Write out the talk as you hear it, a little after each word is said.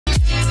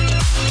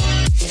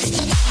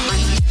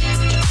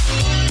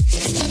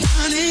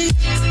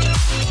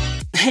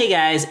Hey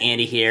guys,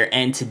 Andy here,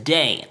 and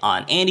today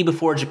on Andy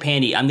Before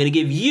Japandy, I'm gonna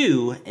give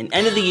you an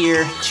end of the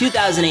year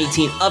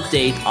 2018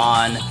 update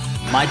on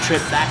my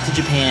trip back to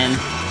Japan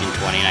in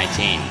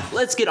 2019.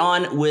 Let's get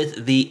on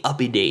with the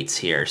updates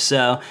here.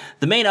 So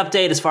the main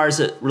update as far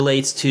as it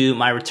relates to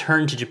my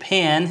return to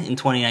Japan in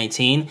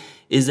 2019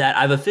 is that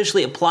I've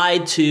officially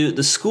applied to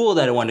the school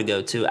that I want to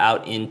go to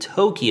out in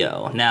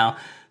Tokyo. Now,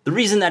 the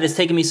reason that it's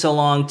taken me so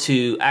long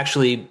to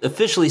actually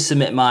officially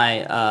submit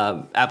my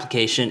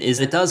application is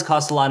it does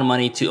cost a lot of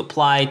money to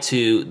apply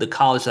to the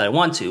college that I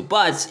want to,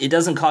 but it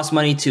doesn't cost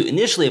money to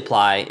initially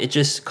apply, it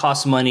just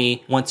costs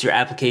money once your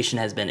application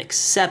has been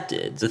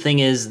accepted. The thing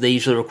is, they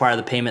usually require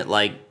the payment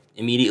like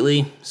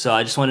immediately, so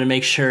I just wanted to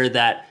make sure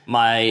that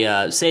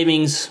my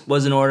savings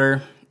was in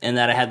order and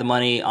that I had the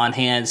money on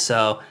hand,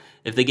 so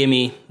if they give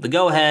me the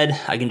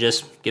go-ahead, I can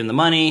just give them the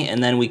money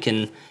and then we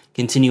can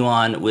continue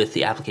on with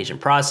the application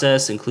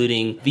process,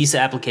 including visa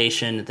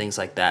application and things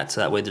like that. So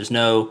that way there's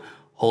no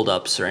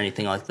holdups or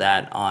anything like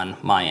that on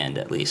my end,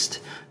 at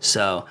least.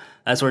 So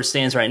that's where it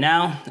stands right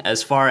now.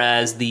 As far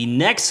as the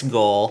next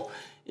goal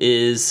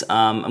is,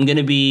 I'm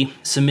gonna be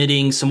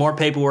submitting some more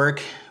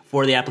paperwork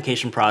for the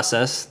application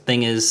process.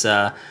 Thing is,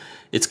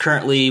 it's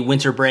currently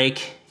winter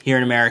break here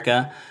in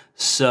America.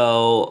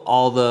 So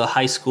all the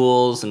high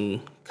schools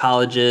and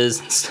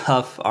colleges and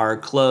stuff are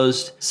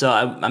closed, so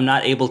I'm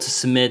not able to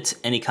submit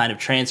any kind of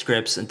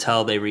transcripts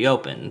until they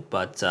reopen.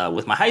 But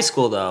with my high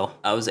school though,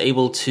 I was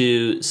able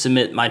to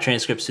submit my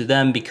transcripts to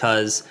them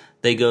because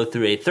they go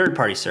through a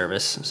third-party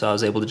service, so I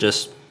was able to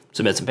just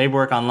submit some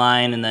paperwork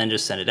online and then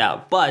just send it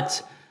out.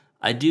 But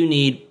I do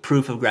need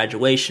proof of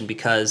graduation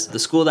because the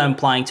school that I'm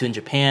applying to in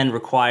Japan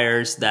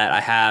requires that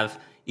I have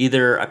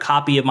either a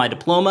copy of my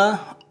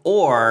diploma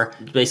or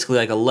basically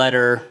like a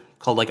letter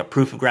called like a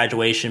proof of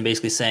graduation,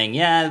 basically saying,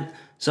 yeah,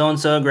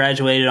 so-and-so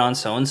graduated on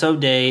so-and-so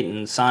date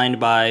and signed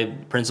by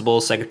principal,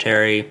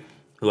 secretary,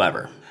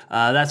 whoever.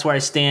 That's where I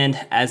stand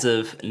as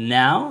of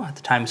now, at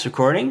the time of this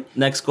recording.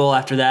 Next goal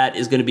after that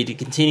is gonna be to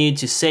continue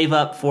to save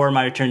up for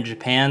my return to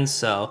Japan.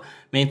 So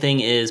main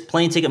thing is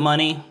plane ticket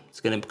money. It's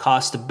gonna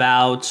cost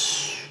about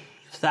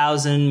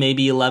 1,000,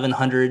 maybe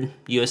 1,100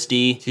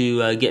 USD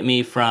to get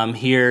me from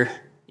here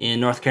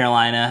in North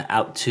Carolina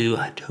out to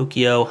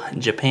Tokyo,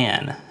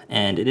 Japan.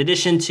 And in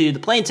addition to the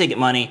plane ticket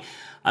money,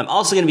 I'm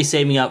also gonna be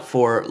saving up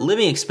for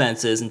living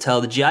expenses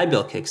until the GI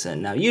Bill kicks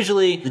in. Now,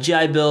 usually, the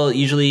GI Bill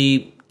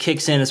usually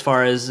kicks in as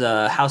far as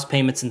house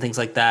payments and things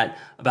like that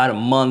about a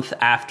month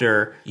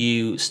after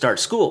you start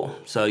school.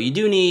 So you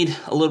do need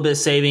a little bit of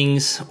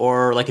savings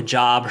or like a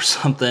job or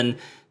something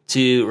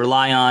to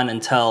rely on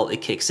until it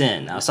kicks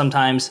in. Now,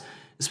 sometimes,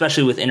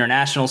 especially with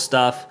international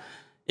stuff,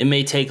 it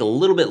may take a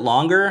little bit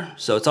longer,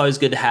 so it's always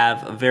good to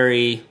have a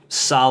very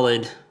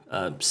solid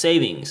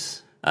savings.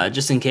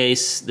 Just in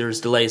case there's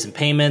delays in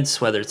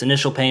payments, whether it's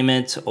initial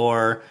payment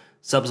or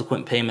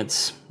subsequent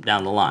payments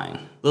down the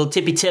line. Little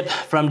tippy tip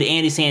from the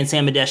Andy-san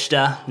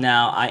Samadeshita.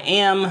 Now, I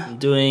am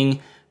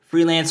doing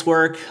freelance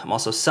work. I'm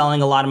also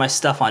selling a lot of my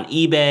stuff on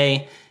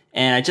eBay,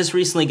 and I just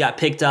recently got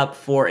picked up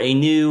for a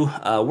new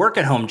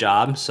work-at-home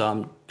job, so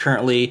I'm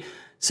currently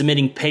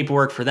submitting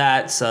paperwork for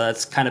that, so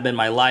that's kind of been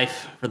my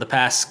life for the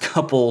past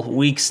couple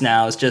weeks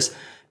now. It's just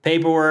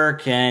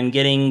paperwork and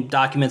getting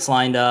documents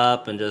lined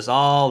up and just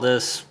all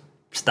this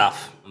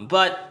stuff.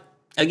 But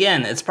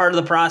again, it's part of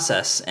the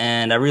process,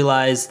 and I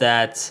realized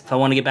that if I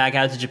want to get back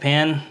out to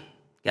Japan,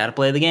 gotta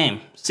play the game.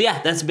 So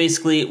yeah, that's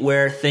basically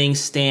where things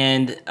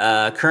stand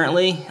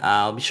currently.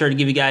 I'll be sure to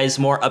give you guys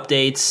more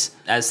updates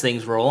as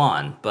things roll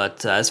on.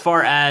 But as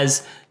far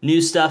as new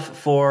stuff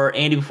for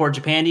Andy Before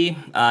Japandy,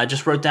 I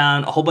just wrote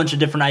down a whole bunch of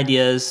different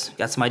ideas,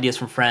 got some ideas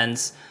from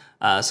friends.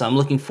 So I'm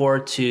looking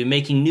forward to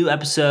making new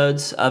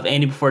episodes of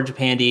Andy Before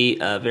Japandy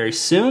very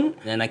soon.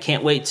 And I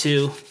can't wait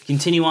to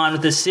continue on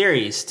with this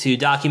series to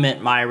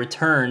document my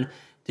return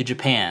to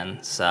Japan.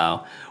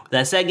 So with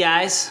that said,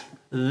 guys,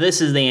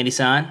 this is the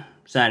Andy-san,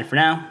 signing for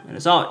now. And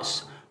as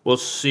always, we'll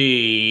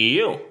see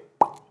you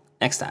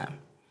next time.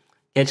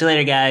 Catch you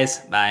later, guys.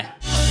 Bye.